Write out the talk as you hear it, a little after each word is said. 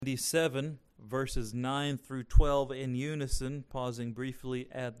97, verses 9 through 12 in unison, pausing briefly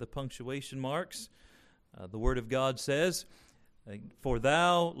at the punctuation marks. The Word of God says, "For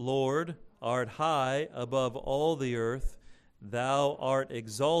thou, Lord, art high above all the earth. Thou art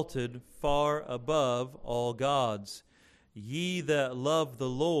exalted far above all gods. Ye that love the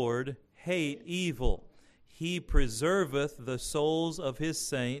Lord hate evil. He preserveth the souls of his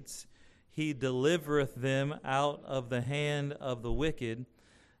saints. He delivereth them out of the hand of the wicked.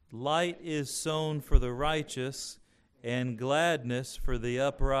 Light is sown for the righteous, and gladness for the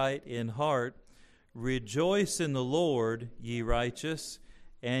upright in heart. Rejoice in the Lord, ye righteous,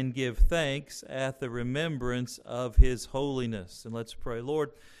 and give thanks at the remembrance of his holiness." And let's pray.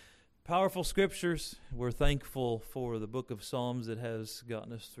 Lord, powerful scriptures. We're thankful for the book of Psalms that has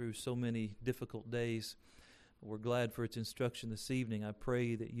gotten us through so many difficult days. We're glad for its instruction this evening. I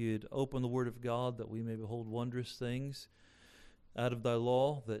pray that you'd open the Word of God, that we may behold wondrous things out of thy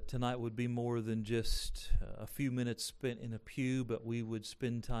law, that tonight would be more than just a few minutes spent in a pew, but we would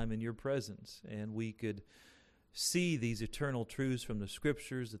spend time in your presence, and we could see these eternal truths from the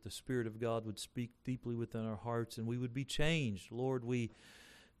Scriptures, that the Spirit of God would speak deeply within our hearts, and we would be changed. Lord, we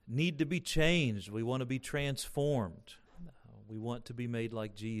need to be changed. We want to be transformed. We want to be made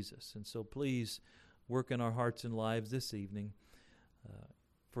like Jesus. And so please work in our hearts and lives this evening.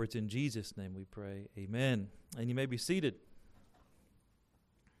 For it's in Jesus' name we pray. Amen. And you may be seated.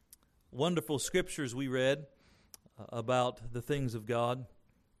 Wonderful scriptures we read about the things of God.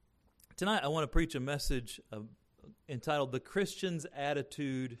 Tonight I want to preach a message entitled "The Christian's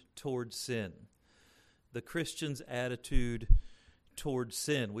Attitude Toward Sin." The Christian's attitude toward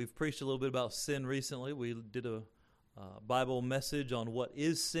sin. We've preached a little bit about sin recently. We did a Bible message on what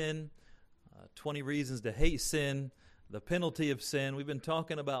is sin, 20 reasons to hate sin, the penalty of sin. We've been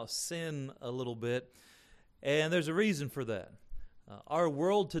talking about sin a little bit, and there's a reason for that. Our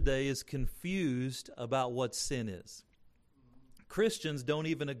world today is confused about what sin is. Christians don't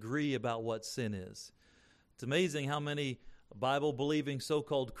even agree about what sin is. It's amazing how many Bible-believing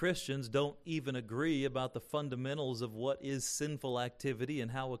so-called Christians don't even agree about the fundamentals of what is sinful activity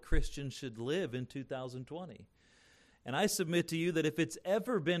and how a Christian should live in 2020. And I submit to you that if it's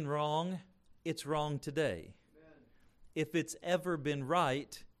ever been wrong, it's wrong today. Amen. If it's ever been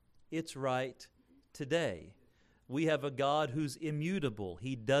right, it's right today. We have a God who's immutable.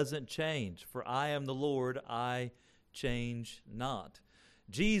 He doesn't change. For I am the Lord, I change not.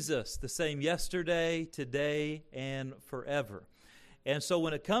 Jesus, the same yesterday, today, and forever. And so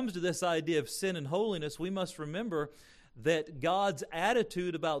when it comes to this idea of sin and holiness, we must remember that God's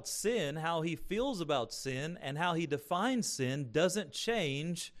attitude about sin, how he feels about sin, and how he defines sin doesn't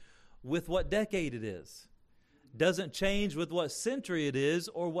change with what decade it is. Doesn't change with what century it is,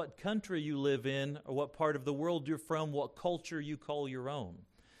 or what country you live in, or what part of the world you're from, what culture you call your own.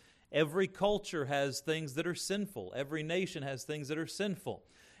 Every culture has things that are sinful. Every nation has things that are sinful.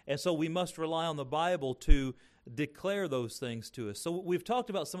 And so we must rely on the Bible to declare those things to us. So we've talked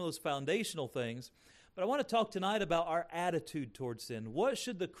about some of those foundational things, but I want to talk tonight about our attitude towards sin. What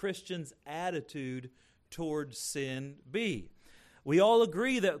should the Christian's attitude towards sin be? We all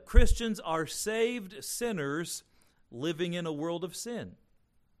agree that Christians are saved sinners living in a world of sin.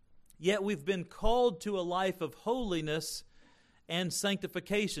 Yet we've been called to a life of holiness and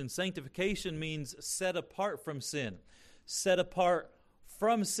sanctification. Sanctification means set apart from sin. Set apart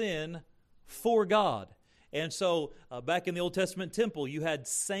from sin for God. And so back in the Old Testament temple, you had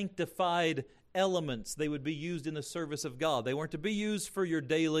sanctified elements. They would be used in the service of God. They weren't to be used for your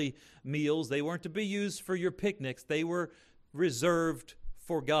daily meals. They weren't to be used for your picnics. They were reserved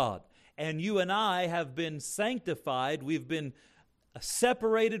for God. And you and I have been sanctified. We've been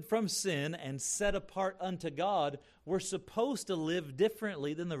separated from sin and set apart unto God. We're supposed to live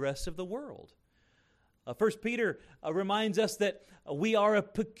differently than the rest of the world. 1 Peter reminds us that we are a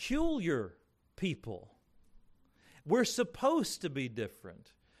peculiar people. We're supposed to be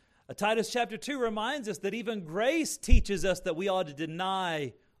different. Titus chapter 2 reminds us that even grace teaches us that we ought to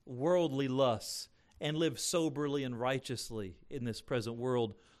deny worldly lusts and live soberly and righteously in this present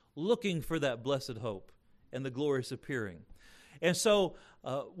world, looking for that blessed hope and the glorious appearing. And so,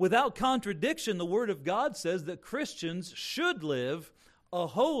 without contradiction, the Word of God says that Christians should live a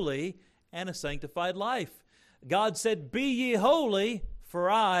holy and a sanctified life. God said, "Be ye holy, for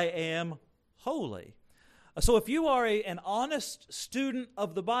I am holy." So if you are an honest student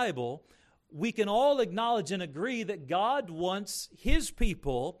of the Bible, we can all acknowledge and agree that God wants His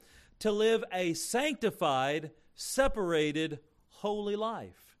people to live a sanctified, separated, holy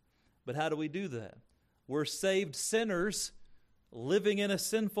life. But how do we do that? We're saved sinners living in a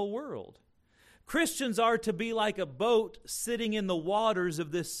sinful world. Christians are to be like a boat sitting in the waters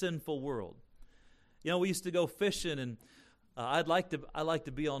of this sinful world. You know, we used to go fishing, and I like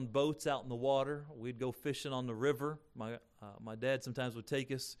to be on boats out in the water. We'd go fishing on the river. My dad sometimes would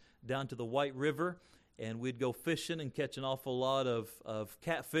take us down to the White River, and we'd go fishing and catch an awful lot of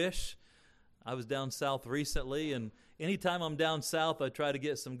catfish. I was down south recently, and anytime I'm down south, I try to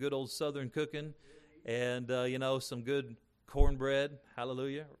get some good old Southern cooking and, some good cornbread.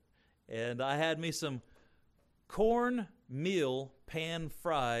 Hallelujah. And I had me some cornmeal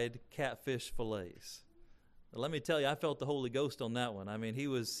pan-fried catfish fillets. Let me tell you, I felt the Holy Ghost on that one. I mean, he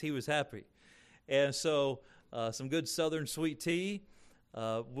was happy. And so some good Southern sweet tea.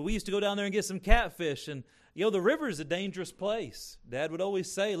 We used to go down there and get some catfish. And, the river is a dangerous place. Dad would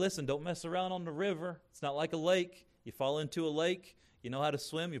always say, listen, don't mess around on the river. It's not like a lake. You fall into a lake, you know how to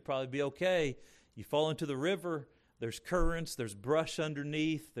swim, you'll probably be okay. You fall into the river, there's currents, there's brush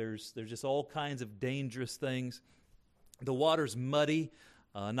underneath, there's just all kinds of dangerous things. The water's muddy.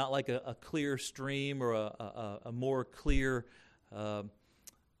 Not like a clear stream or a more clear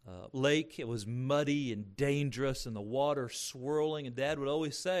lake. It was muddy and dangerous, and the water swirling. And Dad would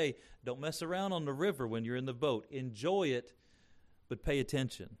always say, don't mess around on the river when you're in the boat. Enjoy it, but pay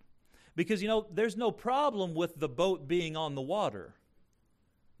attention. Because, there's no problem with the boat being on the water.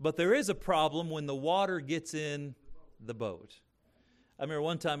 But there is a problem when the water gets in the boat. I remember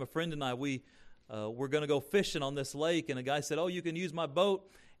one time a friend and I, we're going to go fishing on this lake, and a guy said, you can use my boat.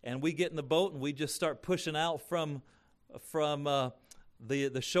 And we get in the boat, and we just start pushing out from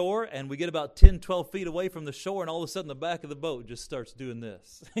the shore, and we get about 10, 12 feet away from the shore, and all of a sudden the back of the boat just starts doing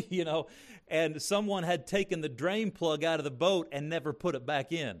this, And someone had taken the drain plug out of the boat and never put it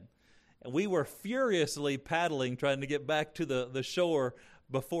back in. And we were furiously paddling, trying to get back to the shore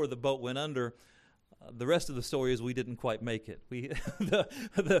before the boat went under. The rest of the story is we didn't quite make it.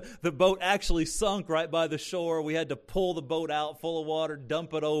 The boat actually sunk right by the shore. We had to pull the boat out full of water,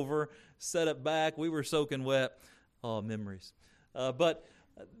 dump it over, set it back. We were soaking wet. Oh, memories. But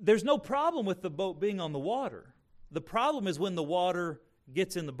there's no problem with the boat being on the water. The problem is when the water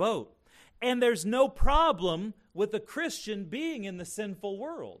gets in the boat. And there's no problem with a Christian being in the sinful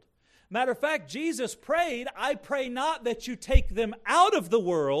world. Matter of fact, Jesus prayed, I pray not that you take them out of the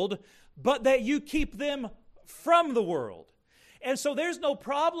world, but that you keep them from the world. And so there's no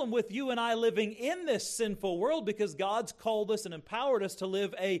problem with you and I living in this sinful world because God's called us and empowered us to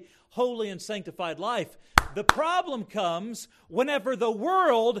live a holy and sanctified life. The problem comes whenever the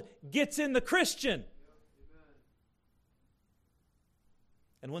world gets in the Christian.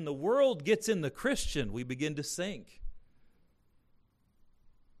 And when the world gets in the Christian, we begin to sink.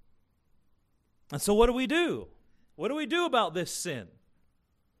 And so what do we do? What do we do about this sin?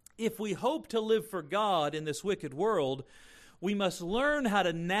 If we hope to live for God in this wicked world, we must learn how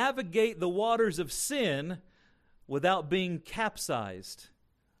to navigate the waters of sin without being capsized,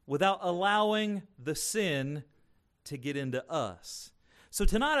 without allowing the sin to get into us. So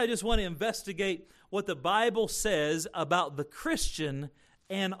tonight I just want to investigate what the Bible says about the Christian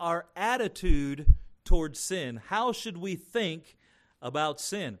and our attitude towards sin. How should we think about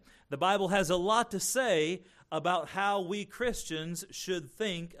sin? The Bible has a lot to say about how we Christians should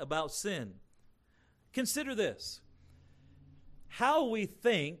think about sin. Consider this. How we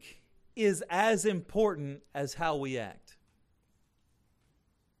think is as important as how we act.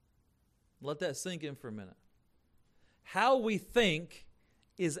 Let that sink in for a minute. How we think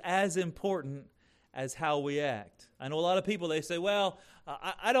is as important as how we act. I know a lot of people, they say, well,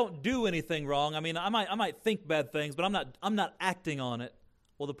 I don't do anything wrong. I mean, I might think bad things, but I'm not acting on it.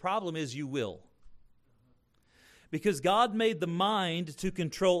 Well, the problem is you will. Because God made the mind to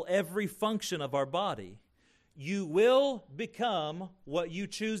control every function of our body. You will become what you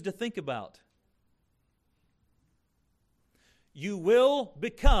choose to think about. You will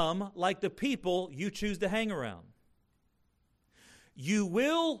become like the people you choose to hang around. You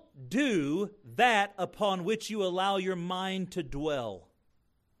will do that upon which you allow your mind to dwell.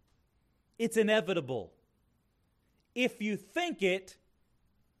 It's inevitable. If you think it,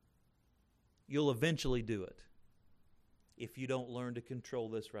 you'll eventually do it. If you don't learn to control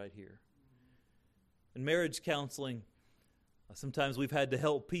this right here. In marriage counseling, sometimes we've had to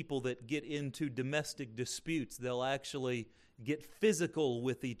help people that get into domestic disputes. They'll actually get physical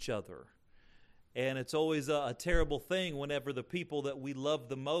with each other. And it's always a terrible thing whenever the people that we love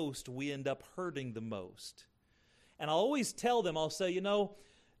the most, we end up hurting the most. And I'll always tell them, I'll say,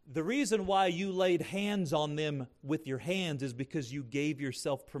 the reason why you laid hands on them with your hands is because you gave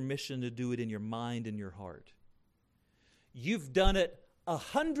yourself permission to do it in your mind and your heart. You've done it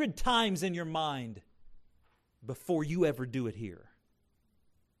 100 times in your mind before you ever do it here.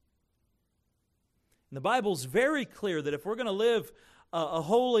 And the Bible's very clear that if we're going to live a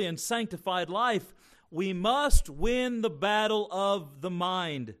holy and sanctified life, we must win the battle of the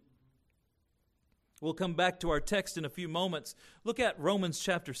mind. We'll come back to our text in a few moments. Look at Romans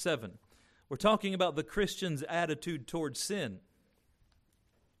chapter 7. We're talking about the Christian's attitude towards sin.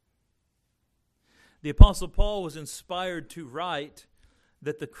 The Apostle Paul was inspired to write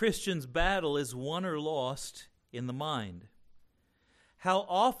that the Christian's battle is won or lost in the mind. How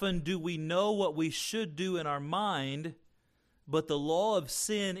often do we know what we should do in our mind, but the law of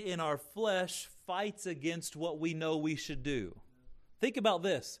sin in our flesh fights against what we know we should do? Think about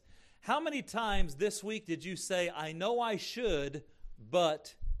this. How many times this week did you say, I know I should,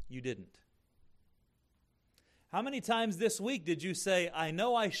 but you didn't? How many times this week did you say, I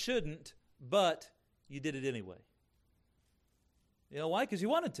know I shouldn't, but you did it anyway? You know why? Because you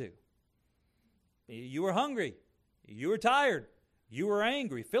wanted to. You were hungry. You were tired. You were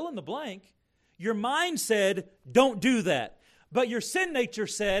angry. Fill in the blank. Your mind said, don't do that. But your sin nature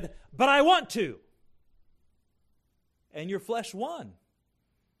said, but I want to. And your flesh won.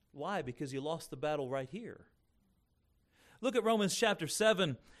 Why? Because you lost the battle right here. Look at Romans chapter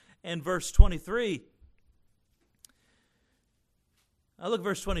 7 and verse 23. Look at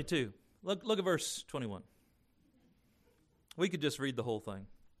verse 22. Look at verse 21. We could just read the whole thing.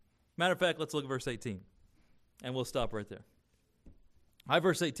 Matter of fact, let's look at verse 18. And we'll stop right there. All right,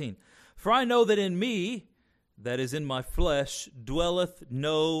 verse 18. For I know that in me, that is in my flesh, dwelleth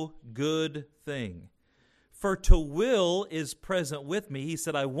no good thing. For to will is present with me. He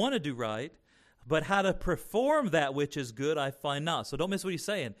said, I want to do right, but how to perform that which is good I find not. So don't miss what he's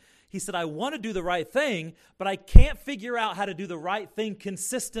saying. He said, I want to do the right thing, but I can't figure out how to do the right thing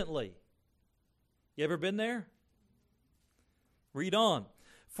consistently. You ever been there? Read on.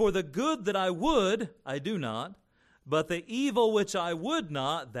 For the good that I would, I do not, but the evil which I would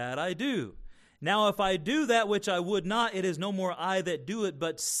not, that I do. Now if I do that which I would not, it is no more I that do it,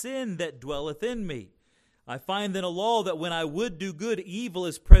 but sin that dwelleth in me. I find then a law that when I would do good, evil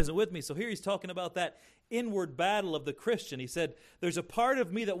is present with me. So here he's talking about that inward battle of the Christian. He said, there's a part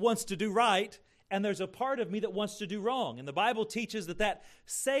of me that wants to do right, and there's a part of me that wants to do wrong. And the Bible teaches that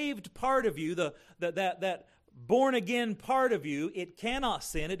saved part of you, that born-again part of you, it cannot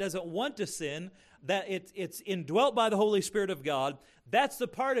sin. It doesn't want to sin. That it's indwelt by the Holy Spirit of God. That's the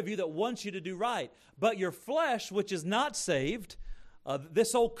part of you that wants you to do right. But your flesh, which is not saved,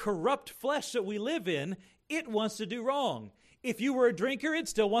 this old corrupt flesh that we live in, it wants to do wrong. If you were a drinker, it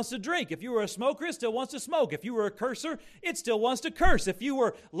still wants to drink. If you were a smoker, it still wants to smoke. If you were a curser, it still wants to curse. If you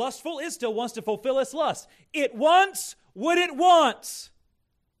were lustful, it still wants to fulfill its lust. It wants what it wants.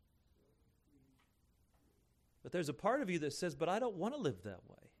 But there's a part of you that says, but I don't want to live that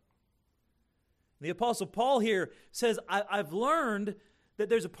way. The Apostle Paul here says, I've learned that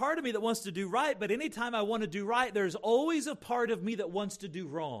there's a part of me that wants to do right, but anytime I want to do right, there's always a part of me that wants to do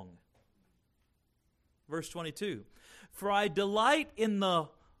wrong. Verse 22, for I delight in the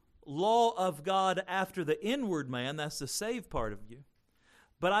law of God after the inward man, that's the saved part of you.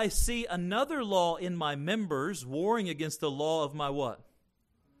 But I see another law in my members, warring against the law of my what?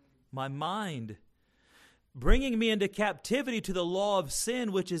 My mind, bringing me into captivity to the law of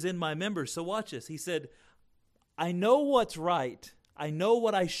sin which is in my members. So watch this. He said, I know what's right. I know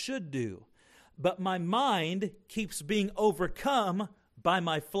what I should do. But my mind keeps being overcome by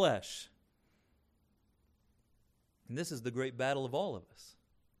my flesh. And this is the great battle of all of us.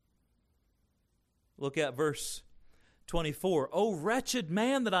 Look at verse 24. O wretched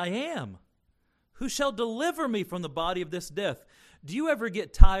man that I am, who shall deliver me from the body of this death? Do you ever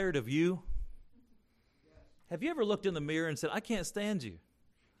get tired of you? Have you ever looked in the mirror and said, I can't stand you?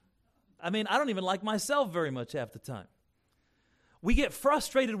 I mean, I don't even like myself very much half the time. We get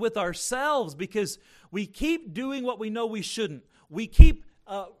frustrated with ourselves because we keep doing what we know we shouldn't. We keep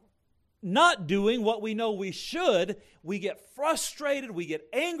not doing what we know we should. We get frustrated. We get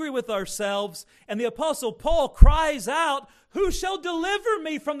angry with ourselves. And the Apostle Paul cries out, who shall deliver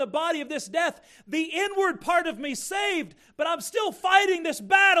me from the body of this death? The inward part of me saved, but I'm still fighting this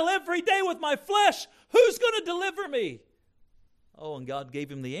battle every day with my flesh. Who's going to deliver me? Oh, and God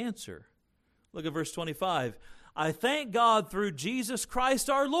gave him the answer. Look at verse 25. I thank God through Jesus Christ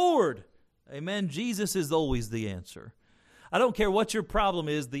our Lord. Amen. Jesus is always the answer. I don't care what your problem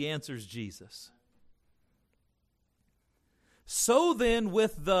is, the answer is Jesus. So then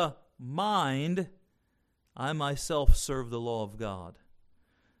with the mind, I myself serve the law of God.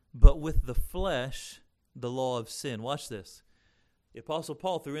 But with the flesh, the law of sin. Watch this. The Apostle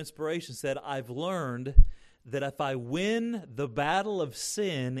Paul, through inspiration, said, I've learned that if I win the battle of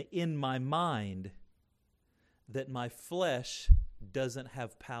sin in my mind, that my flesh doesn't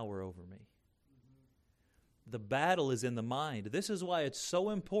have power over me. The battle is in the mind. This is why it's so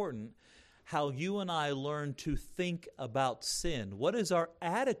important how you and I learn to think about sin. What is our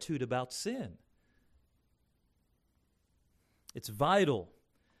attitude about sin? It's vital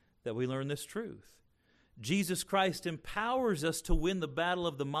that we learn this truth. Jesus Christ empowers us to win the battle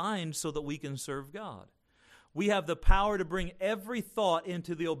of the mind so that we can serve God. We have the power to bring every thought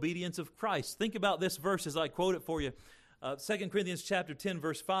into the obedience of Christ. Think about this verse as I quote it for you. 2 Corinthians chapter 10,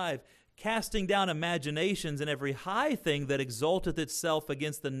 verse 5, casting down imaginations and every high thing that exalteth itself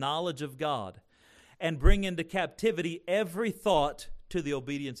against the knowledge of God, and bring into captivity every thought to the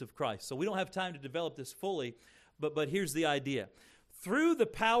obedience of Christ. So we don't have time to develop this fully, but here's the idea. Through the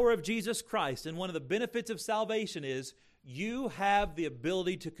power of Jesus Christ, and one of the benefits of salvation is you have the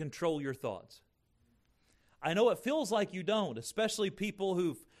ability to control your thoughts. I know it feels like you don't, especially people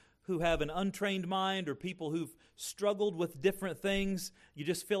who have an untrained mind or people who've struggled with different things. You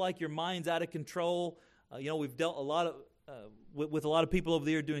just feel like your mind's out of control. We've dealt a lot of with a lot of people over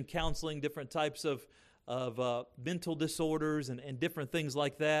there doing counseling, different types of mental disorders and different things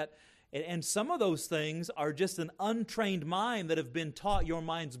like that. And some of those things are just an untrained mind that have been taught your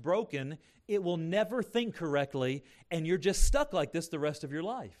mind's broken. It will never think correctly, and you're just stuck like this the rest of your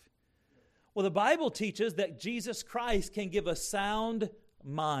life. Well, the Bible teaches that Jesus Christ can give a sound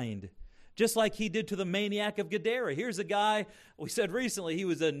mind, just like He did to the maniac of Gadara. Here's a guy, we said recently, he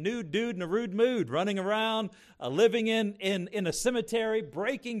was a nude dude in a rude mood, running around, living in a cemetery,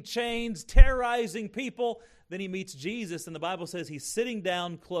 breaking chains, terrorizing people. Then he meets Jesus, and the Bible says he's sitting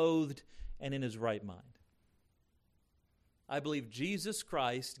down, clothed, and in his right mind. I believe Jesus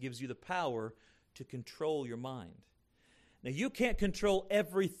Christ gives you the power to control your mind. Now, you can't control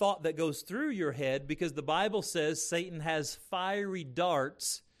every thought that goes through your head because the Bible says Satan has fiery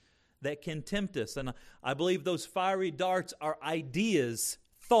darts that can tempt us. And I believe those fiery darts are ideas,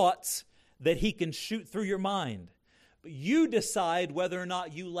 thoughts that he can shoot through your mind. But you decide whether or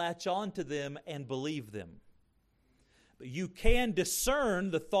not you latch on to them and believe them. But you can discern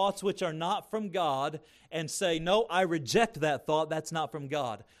the thoughts which are not from God and say, no, I reject that thought, that's not from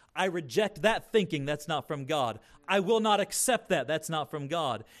God. I reject that thinking, that's not from God. I will not accept that, that's not from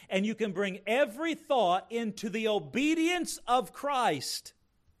God. And you can bring every thought into the obedience of Christ.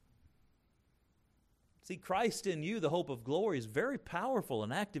 See, Christ in you, the hope of glory, is very powerful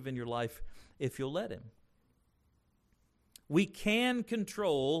and active in your life if you'll let Him. We can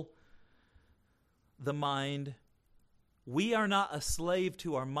control the mind. We are not a slave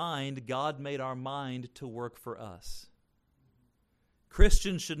to our mind. God made our mind to work for us.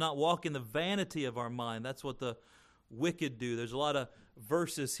 Christians should not walk in the vanity of our mind. That's what the wicked do. There's a lot of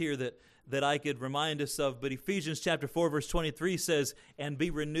verses here that I could remind us of, but Ephesians chapter 4, verse 23 says, and be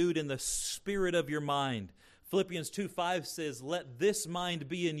renewed in the spirit of your mind. Philippians 2:5 says, let this mind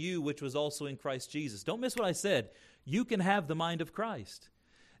be in you, which was also in Christ Jesus. Don't miss what I said. You can have the mind of Christ.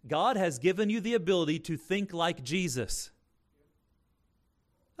 God has given you the ability to think like Jesus.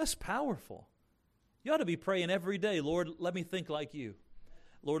 That's powerful. You ought to be praying every day, Lord, let me think like you.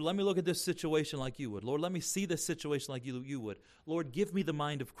 Lord, let me look at this situation like you would. Lord, let me see this situation like you would. Lord, give me the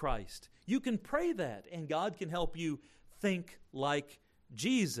mind of Christ. You can pray that, and God can help you think like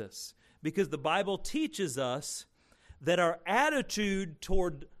Jesus. Because the Bible teaches us that our attitude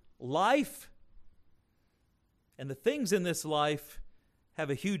toward life and the things in this life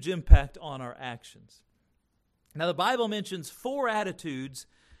have a huge impact on our actions. Now, the Bible mentions 4 attitudes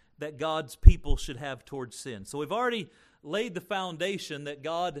that God's people should have towards sin. So we've already laid the foundation that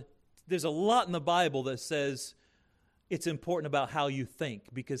there's a lot in the Bible that says it's important about how you think,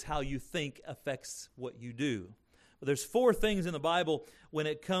 because how you think affects what you do. But there's 4 things in the Bible when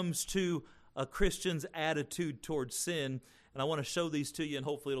it comes to a Christian's attitude towards sin, and I want to show these to you, and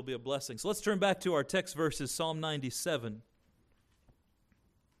hopefully it'll be a blessing. So let's turn back to our text verses, Psalm 97.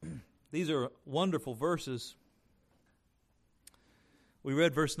 These are wonderful verses. We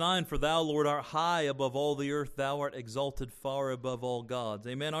read verse 9, for thou, Lord, art high above all the earth, thou art exalted far above all gods.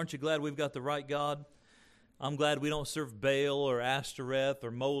 Amen. Aren't you glad we've got the right God? I'm glad we don't serve Baal or Ashtoreth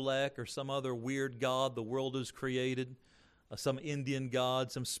or Molech or some other weird god the world has created, some Indian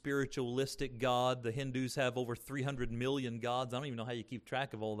god, some spiritualistic god. The Hindus have over 300 million gods. I don't even know how you keep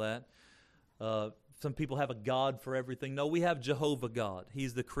track of all that. Some people have a god for everything. No, we have Jehovah God.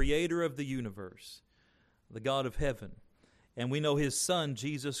 He's the creator of the universe, the God of heaven. And we know His Son,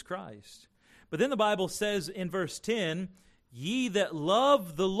 Jesus Christ. But then the Bible says in verse 10, ye that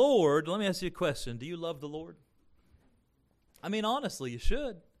love the Lord. Let me ask you a question. Do you love the Lord? I mean, honestly, you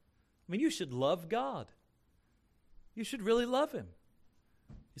should. I mean, you should love God. You should really love Him.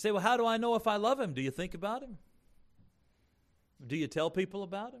 You say, well, how do I know if I love Him? Do you think about Him? Do you tell people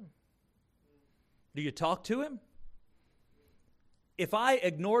about Him? Do you talk to him? If I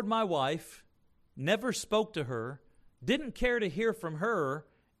ignored my wife, never spoke to her, didn't care to hear from her,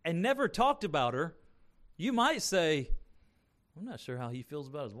 and never talked about her, you might say, I'm not sure how he feels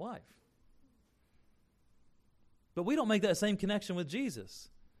about his wife. But we don't make that same connection with Jesus.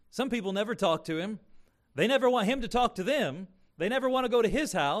 Some people never talk to him. They never want him to talk to them. They never want to go to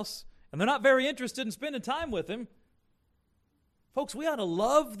his house, and they're not very interested in spending time with him. Folks, we ought to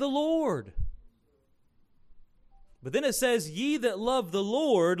love the Lord. But then it says, ye that love the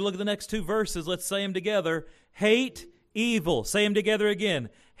Lord, look at the next two verses, let's say them together, hate evil. Say them together again.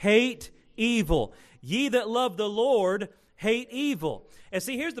 Hate evil. Ye that love the Lord, hate evil. And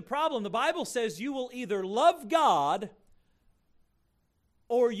see, here's the problem. The Bible says you will either love God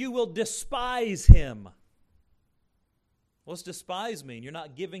or you will despise him. What's despise mean? You're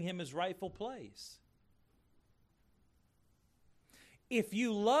not giving him his rightful place. If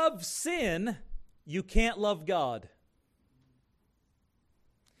you love sin, you can't love God.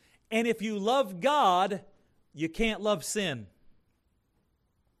 And if you love God, you can't love sin.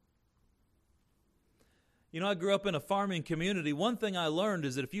 You know, I grew up in a farming community. One thing I learned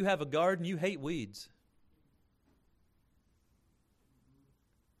is that if you have a garden, you hate weeds.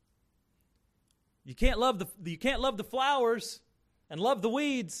 You can't love the flowers and love the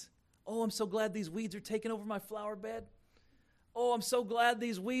weeds. Oh, I'm so glad these weeds are taking over my flower bed. Oh, I'm so glad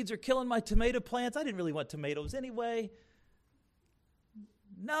these weeds are killing my tomato plants. I didn't really want tomatoes anyway.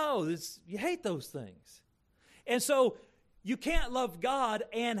 No, you hate those things. And so you can't love God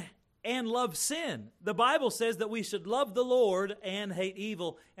and love sin. The Bible says that we should love the Lord and hate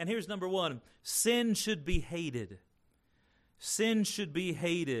evil. And here's number one. Sin should be hated. Sin should be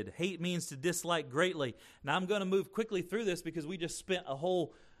hated. Hate means to dislike greatly. Now I'm going to move quickly through this because we just spent a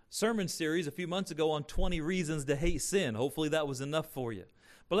whole sermon series a few months ago on 20 reasons to hate sin. Hopefully that was enough for you.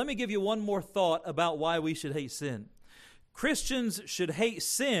 But let me give you one more thought about why we should hate sin. Christians should hate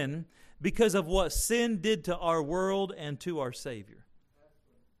sin because of what sin did to our world and to our Savior.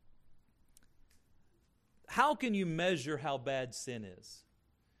 How can you measure how bad sin is?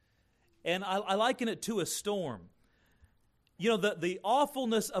 And I liken it to a storm. You know, the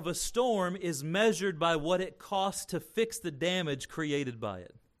awfulness of a storm is measured by what it costs to fix the damage created by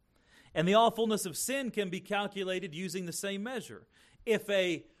it. And the awfulness of sin can be calculated using the same measure. If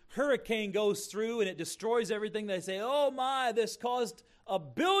a hurricane goes through and it destroys everything, they say, oh my, this caused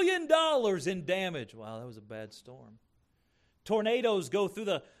 $1 billion in damage. Wow, that was a bad storm. Tornadoes go through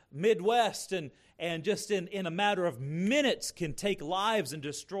the Midwest and just in a matter of minutes can take lives and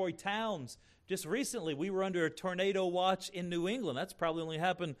destroy towns. Just recently, we were under a tornado watch in New England. That's probably only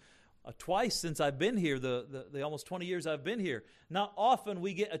happened twice since I've been here, the almost 20 years I've been here. Not often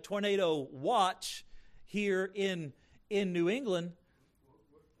we get a tornado watch here in New England.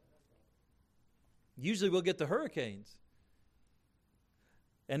 Usually we'll get the hurricanes.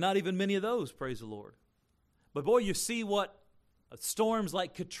 And not even many of those, praise the Lord. But boy, you see what storms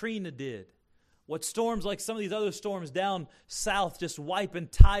like Katrina did. What storms like some of these other storms down south just wipe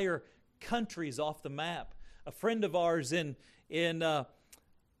entire countries off the map. A friend of ours in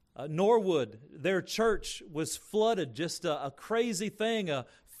Norwood, their church was flooded. Just a crazy thing. A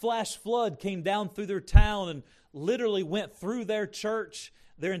flash flood came down through their town and literally went through their church.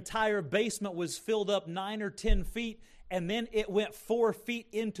 Their entire basement was filled up 9 or 10 feet, and then it went 4 feet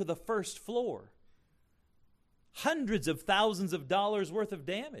into the first floor. Hundreds of thousands of dollars worth of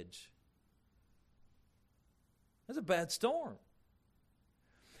damage. That's a bad storm.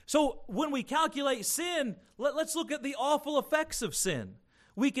 So when we calculate sin, let's look at the awful effects of sin.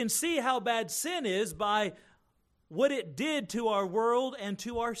 We can see how bad sin is by what it did to our world and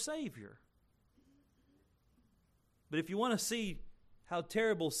to our Savior. But if you want to see how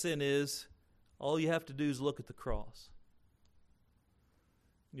terrible sin is, all you have to do is look at the cross.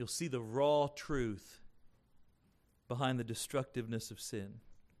 You'll see the raw truth behind the destructiveness of sin.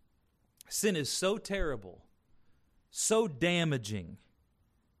 Sin is so terrible, so damaging,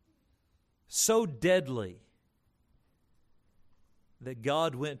 so deadly, that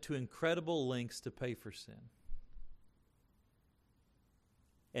God went to incredible lengths to pay for sin.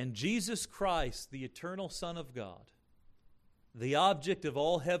 And Jesus Christ, the eternal Son of God, the object of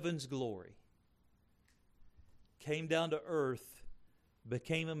all heaven's glory, came down to earth,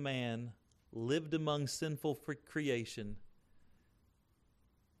 became a man, lived among sinful creation,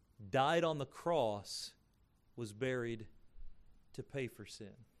 died on the cross, was buried to pay for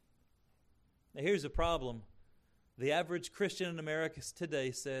sin. Now here's the problem. The average Christian in America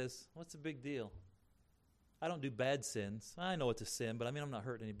today says, what's the big deal? I don't do bad sins. I know it's a sin, but I'm not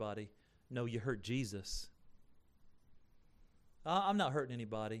hurting anybody. No, you hurt Jesus. I'm not hurting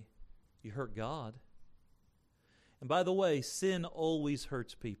anybody. You hurt God. And by the way, sin always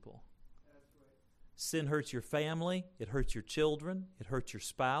hurts people. Sin hurts your family. It hurts your children. It hurts your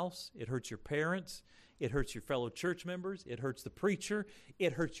spouse. It hurts your parents. It hurts your fellow church members. It hurts the preacher.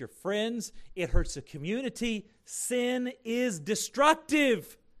 It hurts your friends. It hurts the community. Sin is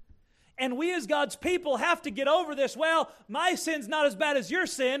destructive. And we as God's people have to get over this. Well, my sin's not as bad as your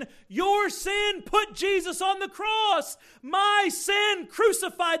sin. Your sin put Jesus on the cross. My sin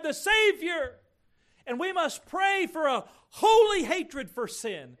crucified the Savior. And we must pray for a holy hatred for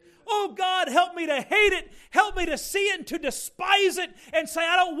sin. Oh God, help me to hate it. Help me to see it and to despise it and say,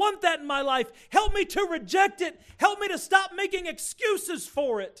 I don't want that in my life. Help me to reject it. Help me to stop making excuses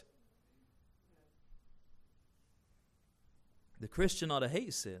for it. The Christian ought to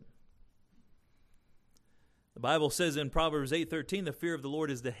hate sin. The Bible says in Proverbs 8:13, the fear of the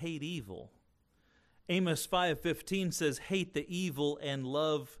Lord is to hate evil. Amos 5:15 says, hate the evil and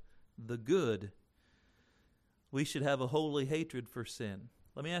love the good. We should have a holy hatred for sin.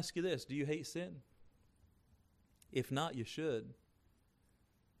 Let me ask you this, do you hate sin? If not, you should.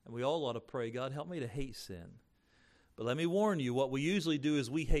 And we all ought to pray, God, help me to hate sin. But let me warn you, what we usually do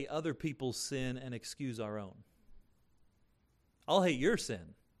is we hate other people's sin and excuse our own. I'll hate your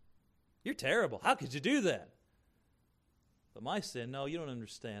sin. You're terrible. How could you do that? But my sin, no, you don't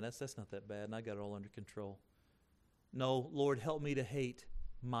understand. That's not that bad, and I got it all under control. No, Lord, help me to hate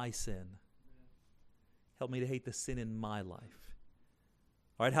my sin. Help me to hate the sin in my life.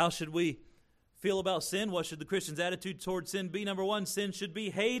 All right, how should we feel about sin? What should the Christian's attitude toward sin be? Number one, sin should be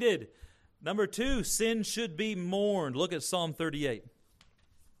hated. Number two, sin should be mourned. Look at Psalm 38.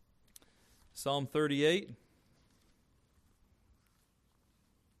 Psalm 38.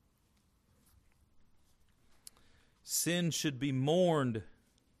 Sin should be mourned.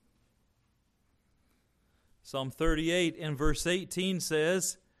 Psalm 38 and verse 18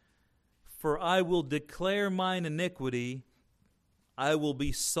 says, for I will declare mine iniquity, I will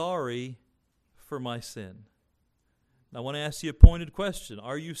be sorry for my sin. Now I want to ask you a pointed question.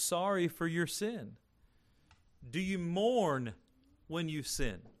 Are you sorry for your sin? Do you mourn when you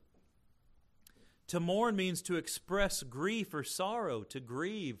sin? To mourn means to express grief or sorrow, to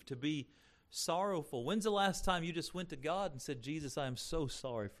grieve, to be sorrowful. When's the last time you just went to God and said, Jesus, I am so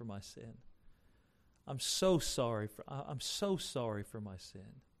sorry for my sin. I'm so sorry for my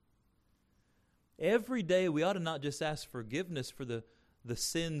sin. Every day we ought to not just ask forgiveness for the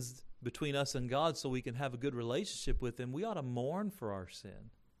sins between us and God so we can have a good relationship with Him. We ought to mourn for our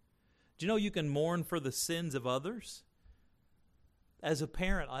sin. Do you know you can mourn for the sins of others? As a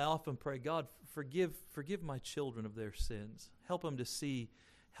parent, I often pray, God, forgive my children of their sins. Help them to see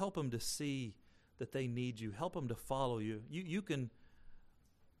that they need you. Help them to follow you. You can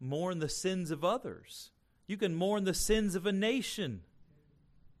mourn the sins of others. You can mourn the sins of a nation.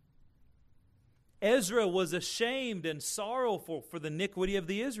 Ezra was ashamed and sorrowful for the iniquity of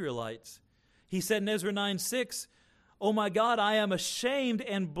the Israelites. He said in Ezra 9:6, O my God, I am ashamed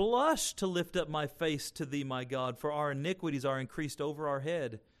and blush to lift up my face to thee, my God, for our iniquities are increased over our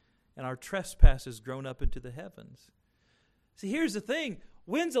head, and our trespasses grown up into the heavens. See, here's the thing.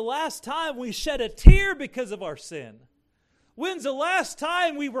 When's the last time we shed a tear because of our sin? When's the last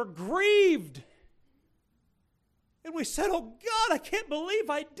time we were grieved? And we said, oh God, I can't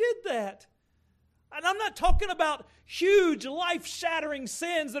believe I did that. And I'm not talking about huge life-shattering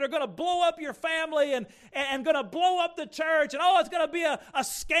sins that are going to blow up your family and going to blow up the church and it's going to be a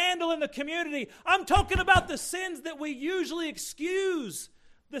scandal in the community. I'm talking about the sins that we usually excuse.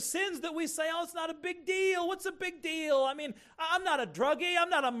 The sins that we say, it's not a big deal. What's a big deal? I mean, I'm not a druggie. I'm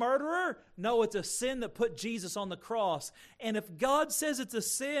not a murderer. No, it's a sin that put Jesus on the cross. And if God says it's a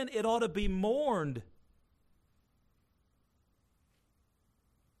sin, it ought to be mourned.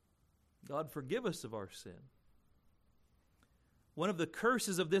 God, forgive us of our sin. One of the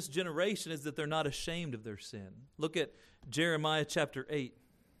curses of this generation is that they're not ashamed of their sin. Look at Jeremiah chapter 8.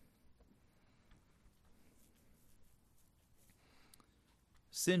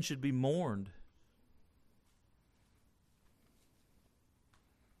 Sin should be mourned.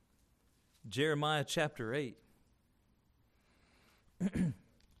 Jeremiah chapter 8.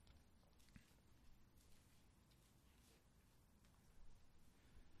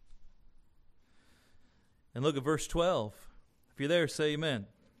 And look at verse 12. If you're there, say amen.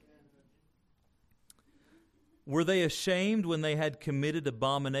 Were they ashamed when they had committed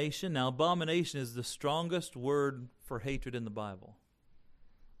abomination? Now, abomination is the strongest word for hatred in the Bible.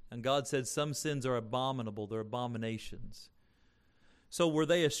 And God said some sins are abominable. They're abominations. So were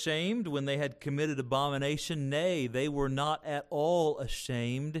they ashamed when they had committed abomination? Nay, they were not at all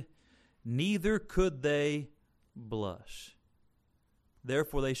ashamed, neither could they blush.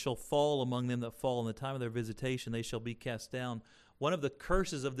 Therefore they shall fall among them that fall. In the time of their visitation they shall be cast down. One of the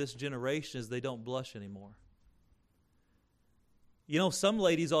curses of this generation is they don't blush anymore. You know, some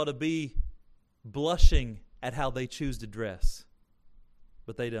ladies ought to be blushing at how they choose to dress,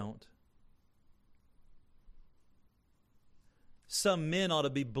 but they don't. Some men ought to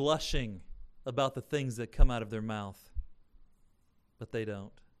be blushing about the things that come out of their mouth, but they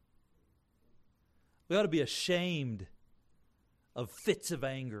don't. We ought to be ashamed of fits of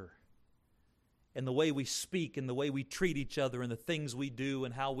anger and the way we speak and the way we treat each other and the things we do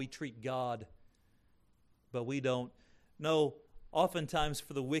and how we treat God. But we don't. No, oftentimes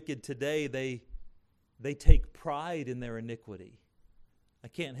for the wicked today, they take pride in their iniquity. I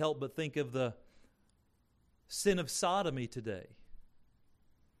can't help but think of the sin of sodomy today.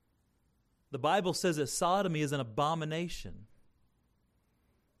 The Bible says that sodomy is an abomination.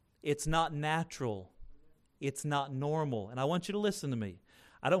 It's not natural. It's not normal. And I want you to listen to me.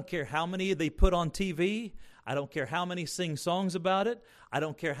 I don't care how many they put on TV. I don't care how many sing songs about it. I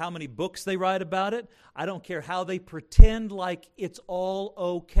don't care how many books they write about it. I don't care how they pretend like it's all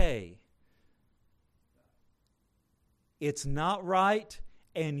okay. It's not right,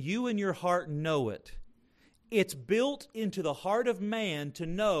 and you in your heart know it. It's built into the heart of man to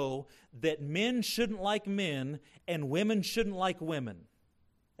know that men shouldn't like men and women shouldn't like women.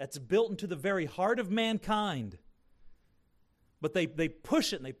 That's built into the very heart of mankind. But they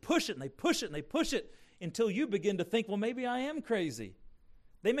push it and they push it and they push it and they push it until you begin to think, well, maybe I am crazy.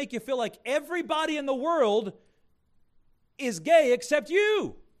 They make you feel like everybody in the world is gay except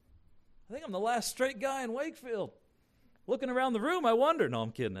you. I think I'm the last straight guy in Wakefield. Looking around the room, I wonder. No,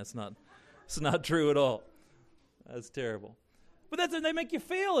 I'm kidding. It's not true at all. That's terrible. But that's what they make you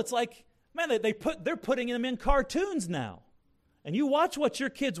feel. It's like, man, they're putting them in cartoons now. And you watch what your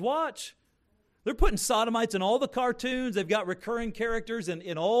kids watch. They're putting sodomites in all the cartoons. They've got recurring characters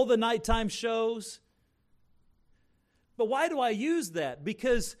in all the nighttime shows. But why do I use that?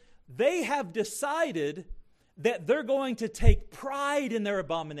 Because they have decided that they're going to take pride in their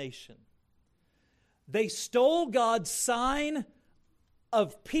abomination. They stole God's sign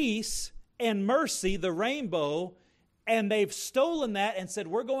of peace and mercy, the rainbow, and they've stolen that and said,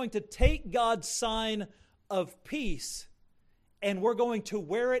 we're going to take God's sign of peace and we're going to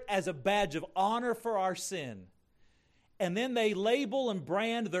wear it as a badge of honor for our sin. And then they label and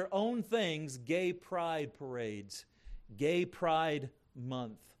brand their own things, gay pride parades, gay pride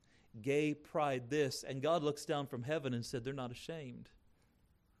month, gay pride this. And God looks down from heaven and said, they're not ashamed.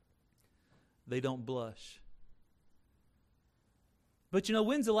 They don't blush. But you know,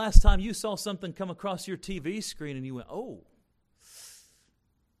 when's the last time you saw something come across your TV screen and you went, oh,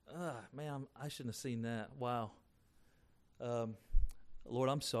 man, I shouldn't have seen that. Wow. Lord,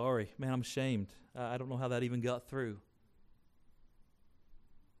 I'm sorry. Man, I'm ashamed. I don't know how that even got through.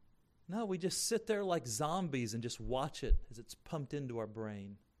 No, we just sit there like zombies and just watch it as it's pumped into our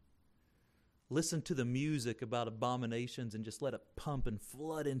brain. Listen to the music about abominations and just let it pump and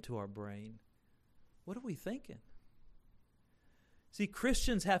flood into our brain. What are we thinking? See,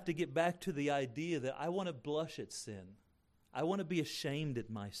 Christians have to get back to the idea that I want to blush at sin. I want to be ashamed at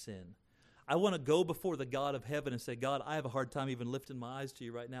my sin. I want to go before the God of heaven and say, God, I have a hard time even lifting my eyes to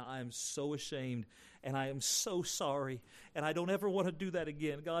you right now. I am so ashamed and I am so sorry and I don't ever want to do that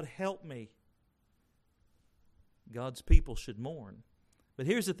again. God, help me. God's people should mourn. But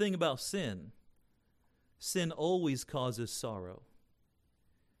here's the thing about sin. Sin always causes sorrow.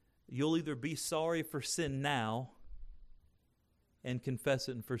 You'll either be sorry for sin now and confess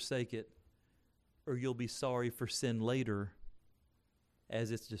it and forsake it, or you'll be sorry for sin later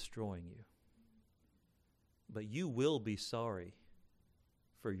as it's destroying you. But you will be sorry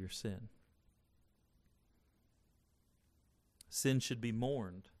for your sin. Sin should be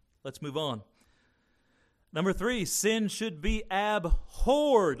mourned. Let's move on. Number 3, sin should be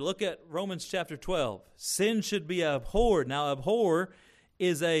abhorred. Look at Romans chapter 12. Sin should be abhorred. Now, abhor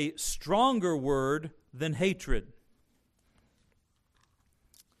is a stronger word than hatred.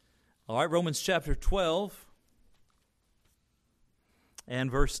 All right, Romans chapter 12 and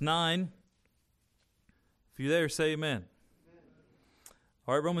verse 9. If you're there, say amen.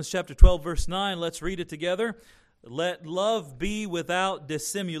 All right, Romans chapter 12, verse 9. Let's read it together. Let love be without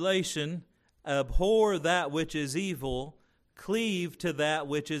dissimulation. Abhor that which is evil. Cleave to that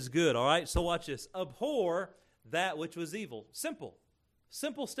which is good. All right, so watch this. Abhor that which was evil. Simple.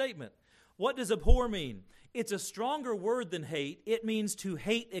 Simple statement. What does abhor mean? It's a stronger word than hate. It means to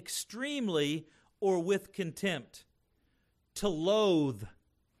hate extremely or with contempt. To loathe.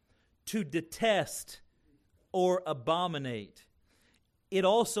 To detest or abominate. It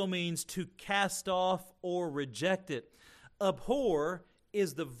also means to cast off or reject it. Abhor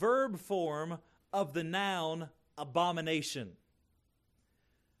is the verb form of the noun abomination.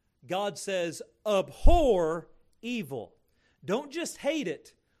 God says, abhor evil. Don't just hate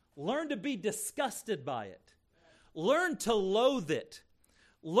it. Learn to be disgusted by it. Learn to loathe it.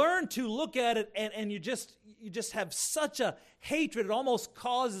 Learn to look at it and you just have such a hatred, it almost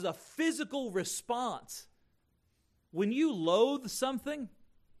causes a physical response. When you loathe something,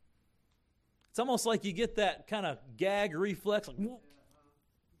 it's almost like you get that kind of gag reflex. Like,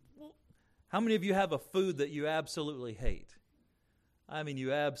 how many of you have a food that you absolutely hate? I mean,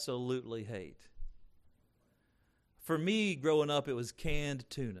 you absolutely hate. For me, growing up, it was canned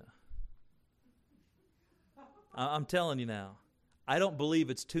tuna. I'm telling you now, I don't believe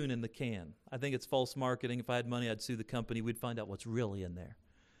it's tuna in the can. I think it's false marketing. If I had money, I'd sue the company. We'd find out what's really in there.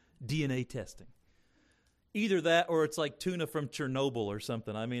 DNA testing. Either that or it's like tuna from Chernobyl or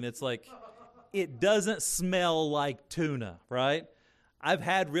something. I mean, it's like, it doesn't smell like tuna, right? I've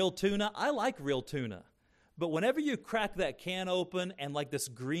had real tuna. I like real tuna. But whenever you crack that can open and like this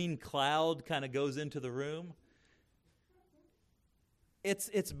green cloud kind of goes into the room,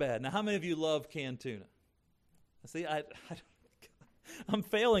 it's bad. Now, how many of you love canned tuna? See, I'm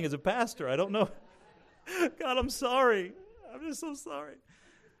failing as a pastor. I don't know. God, I'm sorry. I'm just so sorry.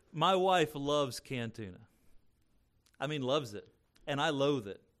 My wife loves canned tuna. I mean, loves it. And I loathe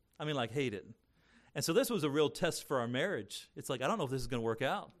it. I mean, like, hate it. And so this was a real test for our marriage. It's like, I don't know if this is going to work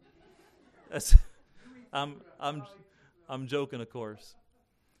out. I'm joking, of course.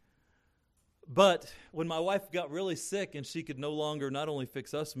 But when my wife got really sick and she could no longer not only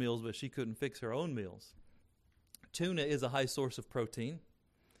fix us meals, but she couldn't fix her own meals. Tuna is a high source of protein.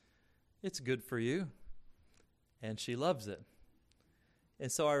 It's good for you. And she loves it.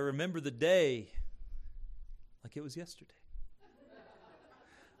 And so I remember the day like it was yesterday.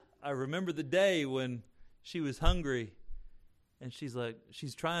 I remember the day when she was hungry and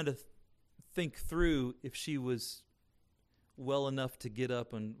she's trying to think through if she was well enough to get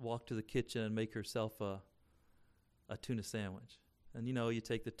up and walk to the kitchen and make herself a tuna sandwich. And you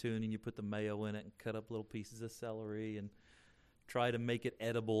take the tuna and you put the mayo in it and cut up little pieces of celery and try to make it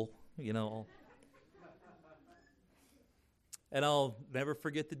edible, And I'll never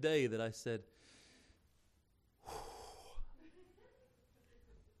forget the day that I said,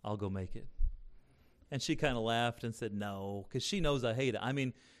 I'll go make it. And she kind of laughed and said no, because she knows I hate it. I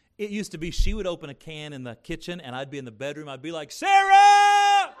mean, it used to be she would open a can in the kitchen and I'd be in the bedroom. I'd be like,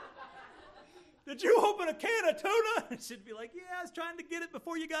 Sarah, did you open a can of tuna? And she'd be like, yeah, I was trying to get it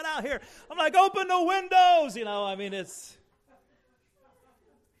before you got out here. I'm like, open the windows. I mean,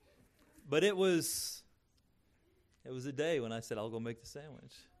 but it was a day when I said, I'll go make the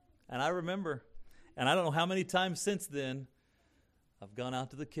sandwich. And I remember, and I don't know how many times since then, I've gone out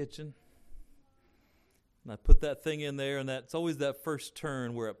to the kitchen, and I put that thing in there, and it's always that first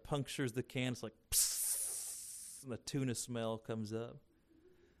turn where it punctures the can. It's like, psst, and the tuna smell comes up.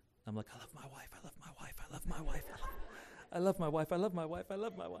 I'm like, I love my wife, I love my wife, I love my wife, I love my wife, I love my wife, I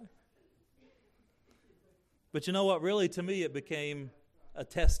love my wife. But you know what? Really, to me, it became a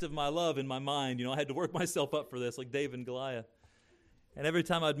test of my love in my mind. I had to work myself up for this, like David and Goliath. And every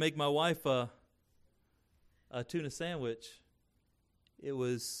time I'd make my wife a tuna sandwich, it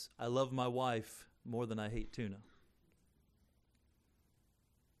was, I love my wife more than I hate tuna.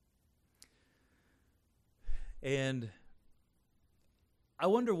 And I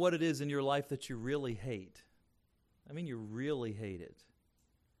wonder what it is in your life that you really hate. I mean, you really hate it.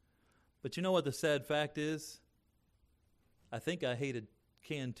 But you know what the sad fact is? I think I hated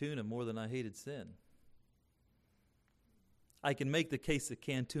canned tuna more than I hated sin. I can make the case that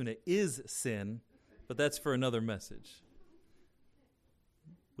canned tuna is sin, but that's for another message.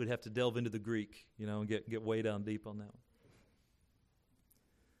 We'd have to delve into the Greek, and get way down deep on that one.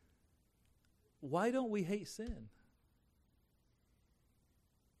 Why don't we hate sin?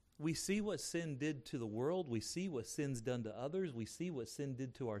 We see what sin did to the world. We see what sin's done to others. We see what sin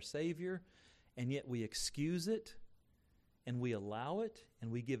did to our Savior, and yet we excuse it, and we allow it, and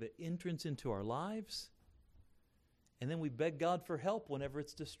we give it entrance into our lives, and then we beg God for help whenever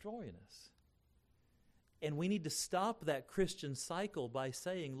it's destroying us. And we need to stop that Christian cycle by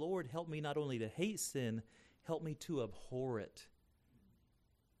saying, Lord, help me not only to hate sin, help me to abhor it.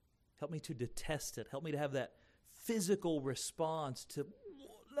 Help me to detest it. Help me to have that physical response to,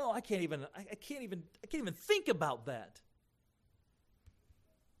 no, I can't even think about that.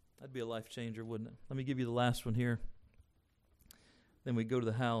 That'd be a life changer, wouldn't it? Let me give you the last one here. Then we go to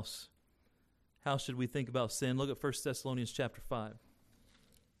the house. How should we think about sin? Look at 1 Thessalonians chapter 5.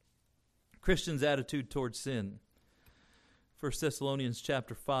 Christians' attitude towards sin. 1 Thessalonians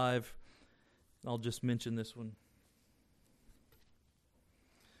chapter 5. I'll just mention this one.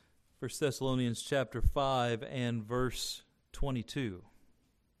 1 Thessalonians chapter 5 and verse 22.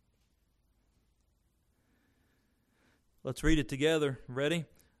 Let's read it together. Ready?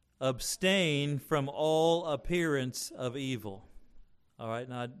 Abstain from all appearance of evil. All right,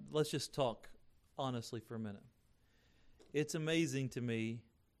 now let's just talk honestly for a minute. It's amazing to me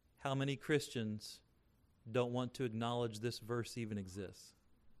how many Christians don't want to acknowledge this verse even exists.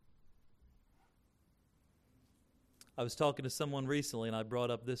 I was talking to someone recently and I brought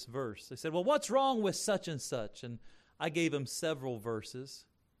up this verse. They said, well, what's wrong with such and such? And I gave them several verses.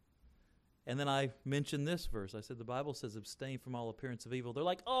 And then I mentioned this verse. I said, the Bible says abstain from all appearance of evil. They're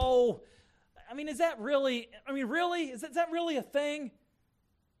like, oh, is that really, really? Is that really a thing?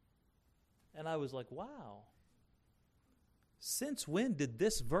 And I was like, wow. Since when did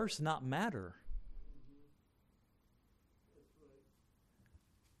this verse not matter?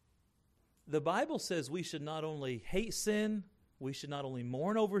 The Bible says we should not only hate sin, we should not only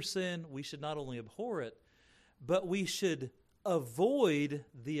mourn over sin, we should not only abhor it, but we should avoid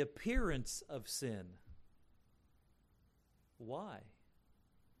the appearance of sin. Why?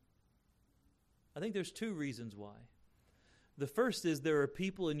 I think there's two reasons why. The first is there are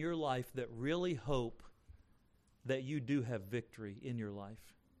people in your life that really hope that you do have victory in your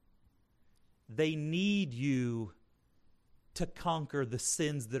life. They need you to conquer the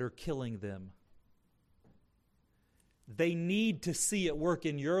sins that are killing them. They need to see it work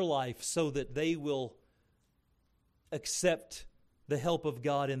in your life so that they will accept the help of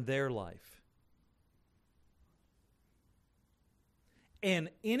God in their life. And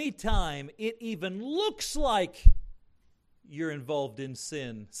anytime it even looks like you're involved in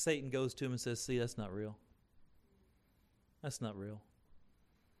sin, Satan goes to him and says, see, that's not real. That's not real.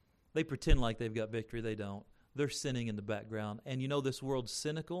 They pretend like they've got victory. They don't. They're sinning in the background. And you know this world's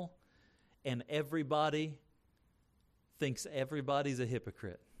cynical, and everybody thinks everybody's a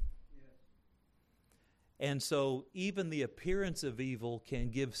hypocrite. And so even the appearance of evil can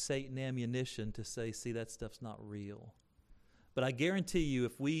give Satan ammunition to say, see, that stuff's not real. But I guarantee you,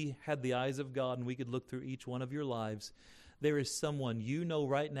 if we had the eyes of God and we could look through each one of your lives, there is someone you know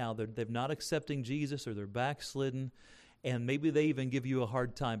right now that they're not accepting Jesus or they're backslidden, and maybe they even give you a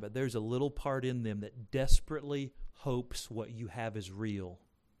hard time, but there's a little part in them that desperately hopes what you have is real.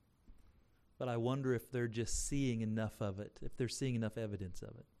 But I wonder if they're just seeing enough of it, if they're seeing enough evidence of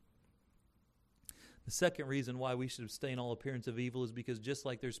it. The second reason why we should abstain all appearance of evil is because just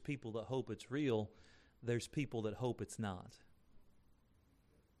like there's people that hope it's real, there's people that hope it's not.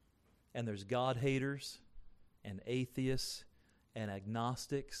 And there's God haters and atheists and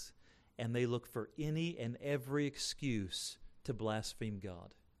agnostics, and they look for any and every excuse to blaspheme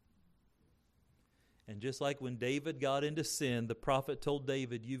God. And just like when David got into sin, the prophet told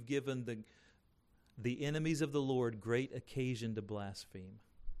David, you've given the enemies of the Lord great occasion to blaspheme.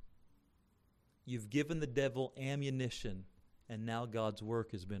 You've given the devil ammunition, and now God's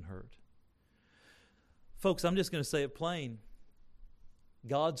work has been hurt. Folks, I'm just going to say it plain.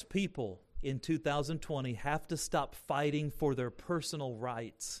 God's people in 2020 have to stop fighting for their personal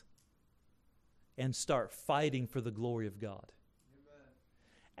rights and start fighting for the glory of God. Amen.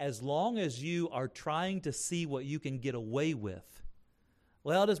 As long as you are trying to see what you can get away with,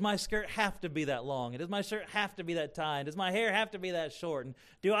 well, does my skirt have to be that long? And does my shirt have to be that tie? And does my hair have to be that short? And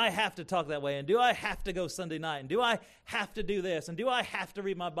do I have to talk that way? And do I have to go Sunday night? And do I have to do this? And do I have to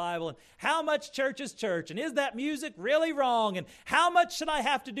read my Bible? And how much church is church? And is that music really wrong? And how much should I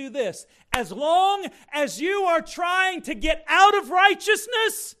have to do this? As long as you are trying to get out of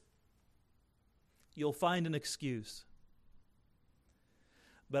righteousness, you'll find an excuse.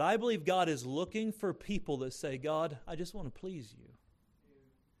 But I believe God is looking for people that say, God, I just want to please you.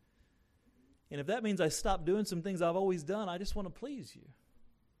 And if that means I stop doing some things I've always done, I just want to please you.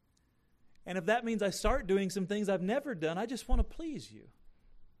 And if that means I start doing some things I've never done, I just want to please you.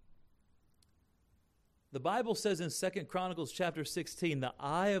 The Bible says in 2 Chronicles chapter 16, the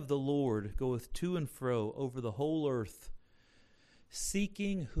eye of the Lord goeth to and fro over the whole earth,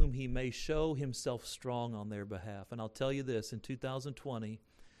 seeking whom he may show himself strong on their behalf. And I'll tell you this, in 2020,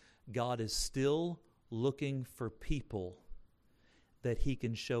 God is still looking for people that he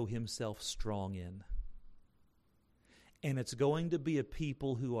can show himself strong in. And it's going to be a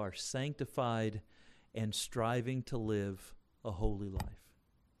people who are sanctified and striving to live a holy life.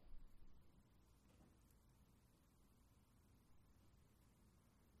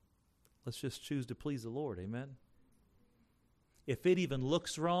 Let's just choose to please the Lord, amen? If it even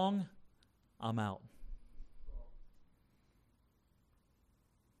looks wrong, I'm out.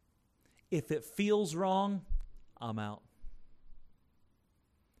 If it feels wrong, I'm out.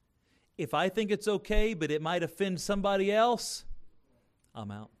 If I think it's okay, but it might offend somebody else, I'm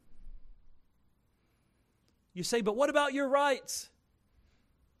out. You say, but what about your rights?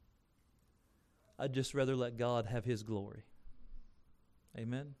 I'd just rather let God have His glory.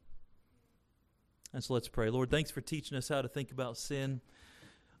 Amen? And so let's pray. Lord, thanks for teaching us how to think about sin.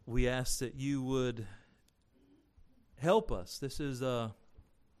 We ask that you would help us. This is an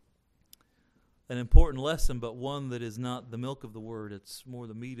important lesson, but one that is not the milk of the Word. It's more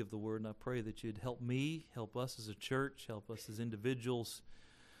the meat of the Word. And I pray that you'd help me, help us as a church, help us as individuals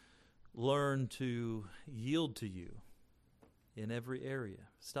learn to yield to you in every area.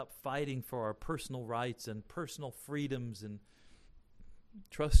 Stop fighting for our personal rights and personal freedoms and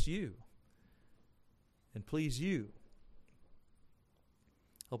trust you and please you.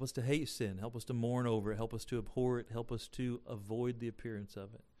 Help us to hate sin. Help us to mourn over it. Help us to abhor it. Help us to avoid the appearance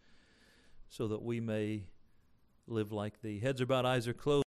of it so that we may live like thee. Heads are bowed, eyes are closed.